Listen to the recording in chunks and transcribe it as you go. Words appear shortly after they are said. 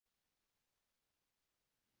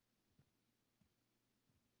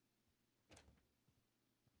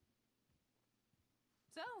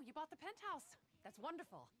So, you bought the penthouse. That's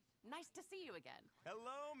wonderful. Nice to see you again.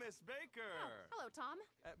 Hello, Miss Baker. Oh, hello, Tom.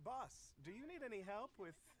 Boss, do you need any help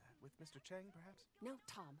with Mr. Cheng, perhaps? No,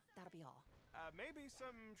 Tom. That'll be all. Maybe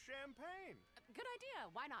some champagne. Good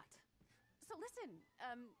idea. Why not? So listen,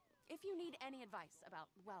 if you need any advice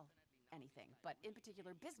about, well, anything, but in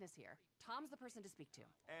particular business here, Tom's the person to speak to.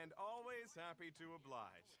 And always happy to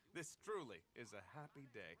oblige. This truly is a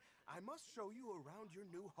happy day. I must show you around your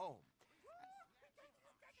new home.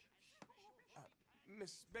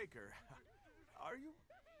 Miss Baker, are you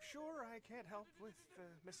sure I can't help with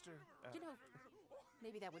Mr. You know,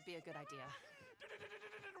 maybe that would be a good idea.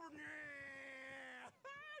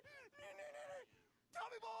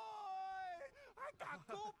 Tommy boy! I got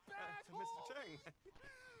go back Mr. Cheng.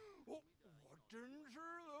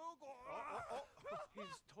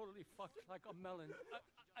 He's totally fucked like a melon.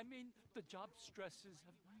 I mean, the job stresses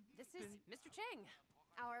have This is Mr. Cheng,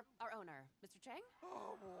 our owner. Mr. Cheng?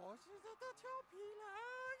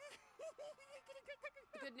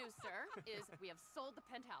 The good news, sir, is we have sold the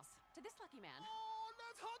penthouse to this lucky man.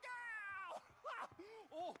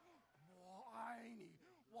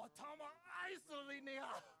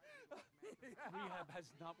 Rehab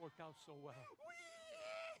has not worked out so well.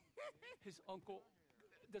 His uncle,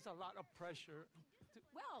 there's a lot of pressure.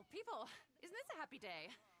 Well, people, isn't this a happy day?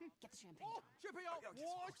 Get the champagne. Mr.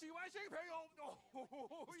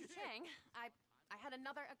 Cheng, I had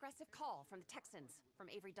another aggressive call from the Texans, from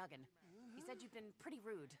Avery Duggan. He said you've been pretty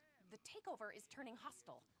rude. The takeover is turning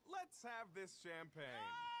hostile. Let's have this champagne.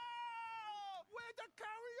 With the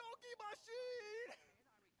karaoke machine!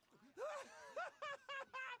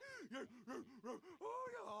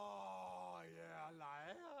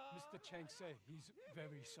 Mr. Cheng said he's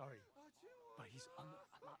very sorry, but he's under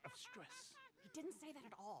a lot of stress. He didn't say that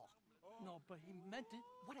at all. No, but he meant it.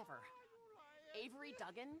 Whatever. Avery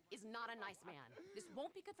Duggan is not a nice man. This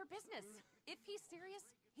won't be good for business. If he's serious,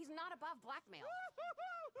 he's not above blackmail.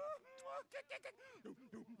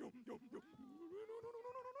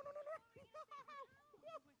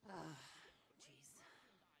 Jeez.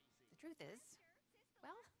 The truth is,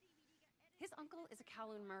 well, his uncle is a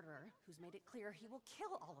Kowloon murderer who's made it clear he will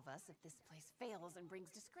kill all of us if this place fails and brings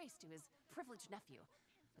disgrace to his privileged nephew.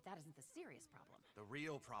 But that isn't the serious problem. The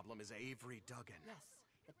real problem is Avery Duggan. Yes,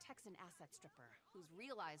 the Texan asset stripper, who's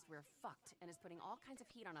realized we're fucked and is putting all kinds of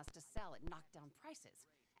heat on us to sell at knockdown prices,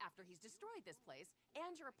 after he's destroyed this place,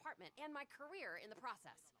 and your apartment, and my career in the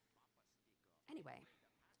process. Anyway,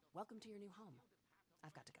 welcome to your new home.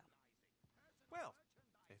 I've got to go. Well,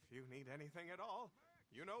 if you need anything at all,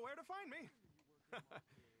 you know where to find me.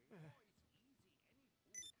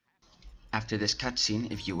 After this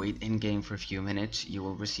cutscene, if you wait in-game for a few minutes, you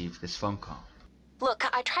will receive this phone call. Look,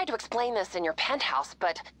 I tried to explain this in your penthouse,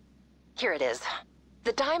 but here it is.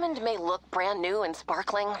 The diamond may look brand new and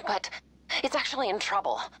sparkling, but it's actually in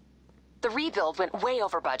trouble. The rebuild went way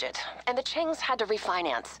over budget, and the Chengs had to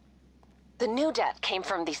refinance. The new debt came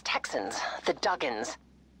from these Texans, the Duggans,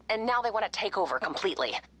 and now they want to take over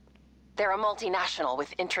completely. They're a multinational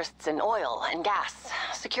with interests in oil and gas,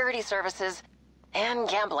 security services, and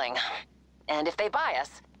gambling. And if they buy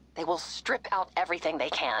us, they will strip out everything they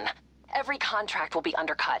can. Every contract will be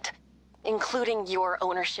undercut, including your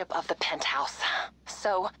ownership of the penthouse.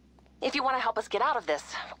 So, if you want to help us get out of this,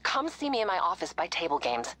 come see me in my office by table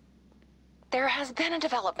games. There has been a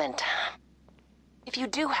development. If you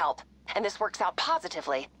do help, and this works out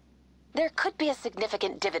positively, there could be a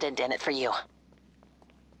significant dividend in it for you.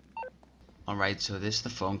 Alright, so this is the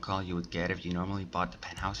phone call you would get if you normally bought the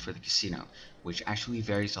penthouse for the casino, which actually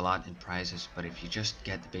varies a lot in prices, but if you just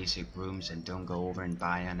get the basic rooms and don't go over and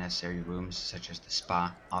buy unnecessary rooms such as the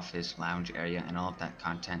spa, office, lounge area, and all of that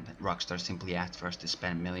content that Rockstar simply asked for us to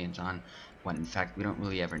spend millions on, when in fact we don't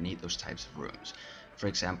really ever need those types of rooms. For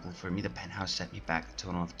example, for me the penthouse set me back a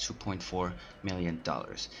total of $2.4 million,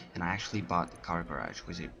 and I actually bought the car garage,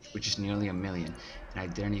 which is nearly $1 million, and I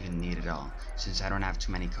didn't even need it all, since I don't have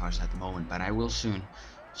too many cars at the moment, but I will soon,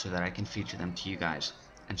 so that I can feature them to you guys,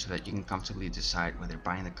 and so that you can comfortably decide whether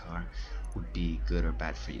buying the car would be good or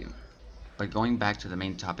bad for you. But going back to the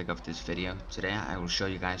main topic of this video, today I will show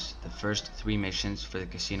you guys the first 3 missions for the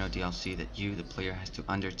casino DLC that you, the player, has to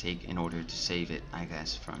undertake in order to save it, I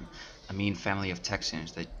guess, from a mean family of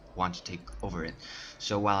Texans that want to take over it.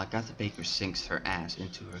 So while Agatha Baker sinks her ass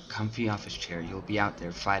into her comfy office chair, you'll be out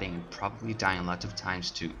there fighting and probably dying lots of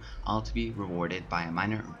times too, all to be rewarded by a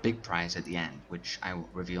minor or big prize at the end, which I will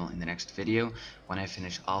reveal in the next video when I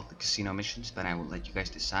finish all the casino missions, but I will let you guys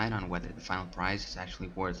decide on whether the final prize is actually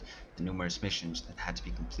worth the numerous missions that had to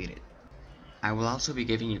be completed. I will also be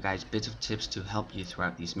giving you guys bits of tips to help you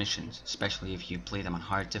throughout these missions, especially if you play them on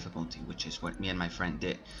hard difficulty, which is what me and my friend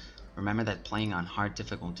did. Remember that playing on hard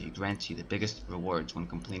difficulty grants you the biggest rewards when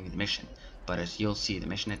completing the mission, but as you'll see, the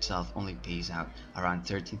mission itself only pays out around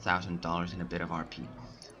 $13,000 in a bit of RP.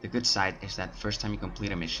 The good side is that first time you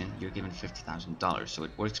complete a mission, you're given $50,000, so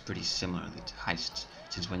it works pretty similarly to heists,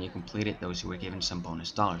 since when you complete it, those who were given some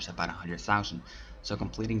bonus dollars, about 100,000. So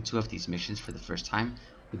completing 2 of these missions for the first time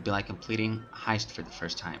would be like completing a heist for the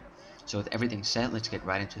first time. So with everything said, let's get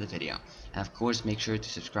right into the video. And of course, make sure to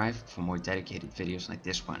subscribe for more dedicated videos like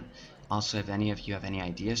this one. Also, if any of you have any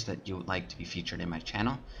ideas that you would like to be featured in my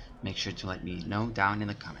channel, make sure to let me know down in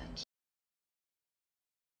the comments.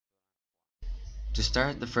 To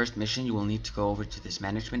start the first mission, you will need to go over to this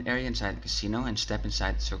management area inside the casino and step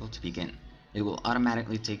inside the circle to begin. It will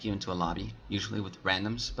automatically take you into a lobby, usually with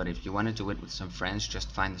randoms, but if you want to do it with some friends,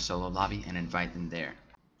 just find the solo lobby and invite them there.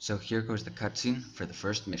 So here goes the cutscene for the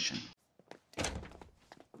first mission.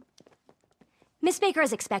 Miss Baker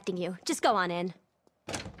is expecting you. Just go on in.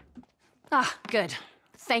 Ah, good.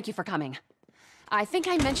 Thank you for coming. I think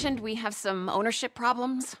I mentioned we have some ownership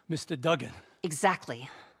problems. Mr. Duggan. Exactly.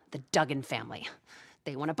 The Duggan family.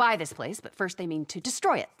 They want to buy this place, but first they mean to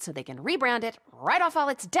destroy it so they can rebrand it, write off all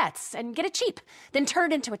its debts, and get it cheap, then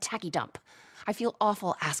turn it into a tacky dump. I feel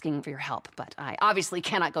awful asking for your help, but I obviously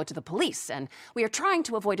cannot go to the police, and we are trying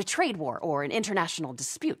to avoid a trade war or an international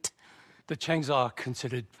dispute. The Chengs are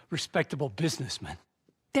considered respectable businessmen.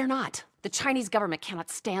 They're not. The Chinese government cannot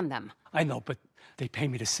stand them. I know, but they pay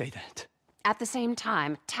me to say that. At the same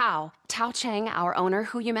time, Tao Cheng, our owner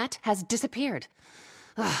who you met, has disappeared.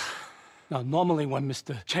 Now, normally when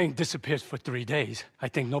Mr. Cheng disappears for 3 days, I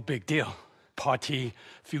think no big deal. Party,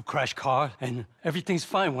 few crash car, and everything's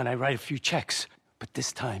fine when I write a few checks. But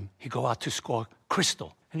this time, he go out to score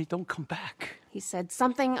crystal, and he don't come back. He said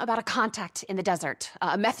something about a contact in the desert,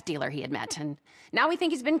 a meth dealer he had met, and now we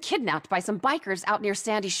think he's been kidnapped by some bikers out near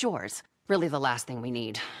Sandy Shores. Really the last thing we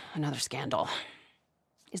need. Another scandal.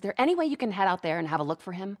 Is there any way you can head out there and have a look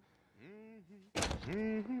for him?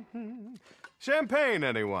 Champagne,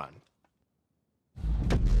 anyone?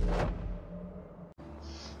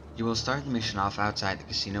 You will start the mission off outside the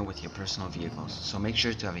casino with your personal vehicles, so make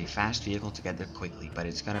sure to have a fast vehicle to get there quickly, but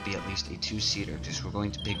it's gonna be at least a 2-seater, because we're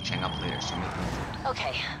going to pick Cheng up later, so make room for it.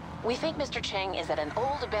 Okay, we think Mr. Cheng is at an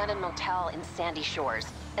old abandoned motel in Sandy Shores,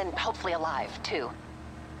 and hopefully alive, too.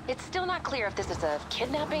 It's still not clear if this is a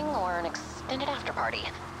kidnapping or an extended after-party.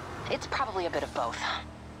 It's probably a bit of both.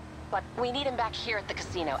 But we need him back here at the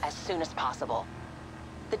casino as soon as possible.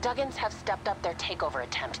 The Duggans have stepped up their takeover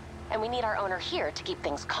attempt, and we need our owner here to keep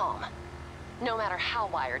things calm, no matter how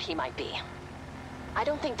wired he might be. I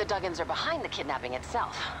don't think the Duggans are behind the kidnapping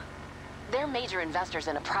itself. They're major investors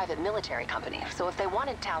in a private military company, so if they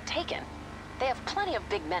wanted Tao taken, they have plenty of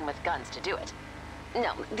big men with guns to do it.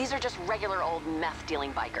 No, these are just regular old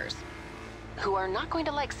meth-dealing bikers, who are not going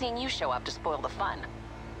to like seeing you show up to spoil the fun.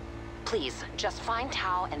 Please, just find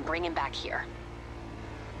Tao and bring him back here.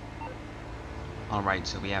 Alright,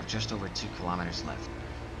 so we have just over 2 kilometers left.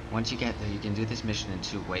 Once you get there, you can do this mission in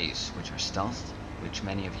 2 ways, which are stealth, which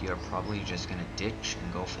many of you are probably just gonna ditch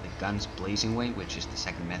and go for the guns blazing way, which is the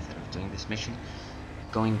second method of doing this mission.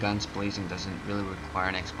 Going guns blazing doesn't really require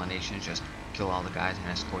an explanation, just kill all the guys and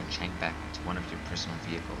escort Cheng back to one of your personal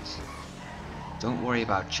vehicles. Don't worry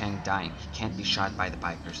about Cheng dying, he can't be shot by the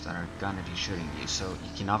bikers that are gonna be shooting you, so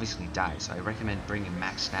you can obviously die, so I recommend bringing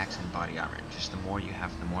max stacks and body armor, just the more you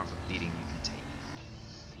have, the more of a beating you can take.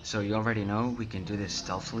 So you already know we can do this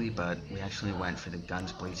stealthily, but we actually went for the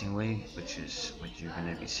guns blazing way, which is what you're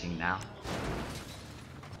going to be seeing now.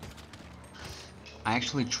 I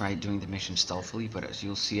actually tried doing the mission stealthily, but as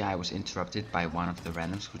you'll see, I was interrupted by one of the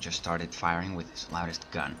randoms who just started firing with his loudest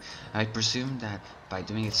gun. I presume that by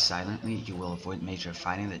doing it silently, you will avoid major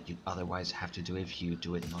fighting that you'd otherwise have to do if you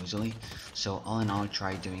do it noisily. So all in all,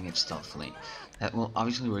 try doing it stealthily. That will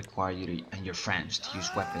obviously require you and your friends to use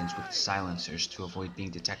weapons with silencers to avoid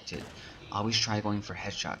being detected. Always try going for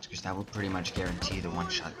headshots, because that will pretty much guarantee the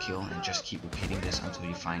one-shot kill, and just keep repeating this until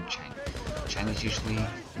you find Cheng. Cheng is usually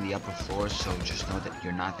in the upper floors, so just know that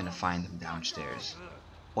you're not going to find him downstairs.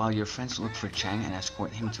 While your friends look for Cheng and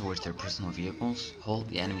escort him towards their personal vehicles, hold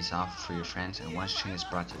the enemies off for your friends, and once Cheng is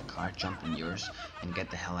brought to the car, jump in yours and get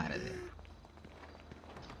the hell out of there.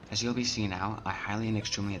 As you'll be seeing now, I highly and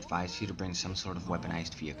extremely advise you to bring some sort of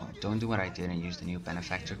weaponized vehicle. Don't do what I did and use the new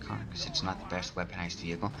benefactor car, because it's not the best weaponized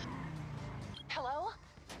vehicle. Hello?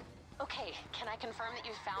 Okay, can I confirm that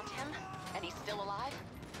you found him? And he's still alive?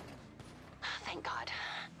 Thank God.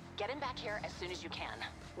 Get him back here as soon as you can.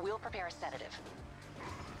 We'll prepare a sedative.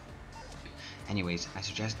 Anyways, I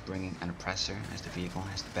suggest bringing an oppressor, as the vehicle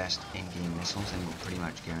has the best in-game missiles and will pretty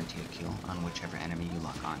much guarantee a kill on whichever enemy you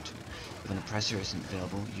lock onto. If an oppressor isn't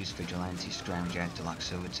available, use Vigilante, Scramjet,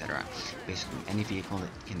 Deluxo, etc. Basically any vehicle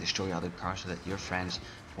that can destroy other cars so that your friends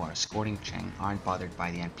who are escorting Cheng aren't bothered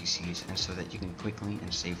by the NPCs, and so that you can quickly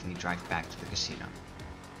and safely drive back to the casino.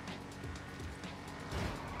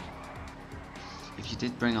 If you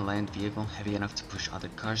did bring a land vehicle heavy enough to push other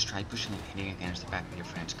cars, try pushing and hitting against the back of your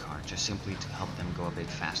friend's car, just simply to help them go a bit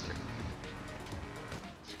faster.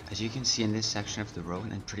 As you can see in this section of the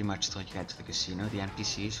road, and pretty much till you get to the casino, the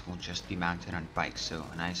NPCs will just be mounted on bikes, so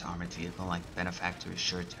a nice armored vehicle like Benefactor is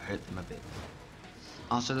sure to hurt them a bit.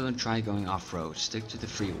 Also, don't try going off-road, stick to the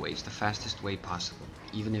freeways, the fastest way possible,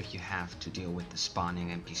 even if you have to deal with the spawning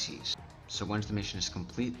NPCs. So once the mission is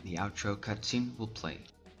complete, the outro cutscene will play.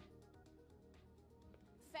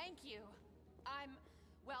 Thank you.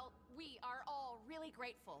 Well, we are all really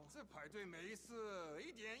grateful. 这排队没事，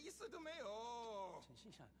一点意思都没有。 陈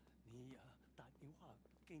先生，你打电话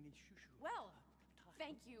给你叔叔。 Well,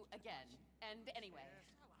 thank you again. And anyway,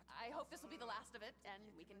 I hope this will be the last of it, and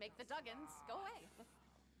we can make the Duggins go away.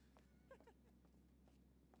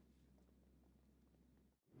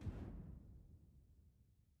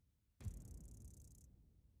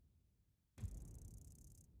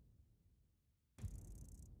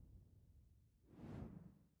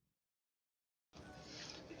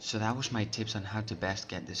 So that was my tips on how to best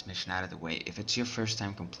get this mission out of the way. If it's your first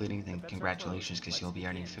time completing, then congratulations, because you'll be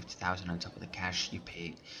earning 50,000 on top of the cash you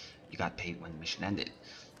got paid when the mission ended.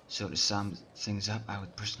 So to sum things up, I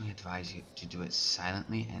would personally advise you to do it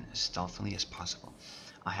silently and as stealthily as possible.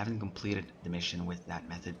 I haven't completed the mission with that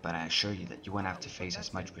method, but I assure you that you won't have to face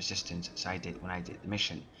as much resistance as I did when I did the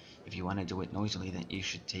mission. If you want to do it noisily, then you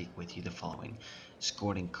should take with you the following.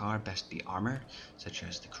 Escorting car, best be armor, such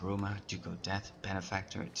as the Kuruma, Duco Death,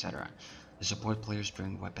 Benefactor, etc. The support players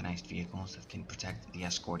bring weaponized vehicles that can protect the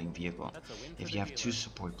escorting vehicle. If you have two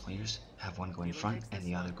support players, have one go in front and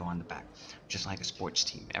the other go on the back. Just like a sports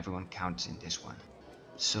team, everyone counts in this one.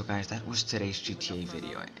 So guys, that was today's GTA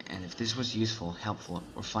video, and if this was useful, helpful,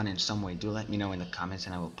 or fun in some way, do let me know in the comments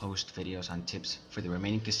and I will post videos on tips for the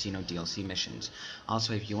remaining casino DLC missions.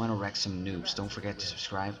 Also, if you want to wreck some noobs, don't forget to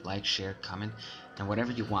subscribe, like, share, comment, and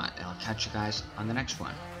whatever you want, and I'll catch you guys on the next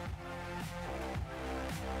one.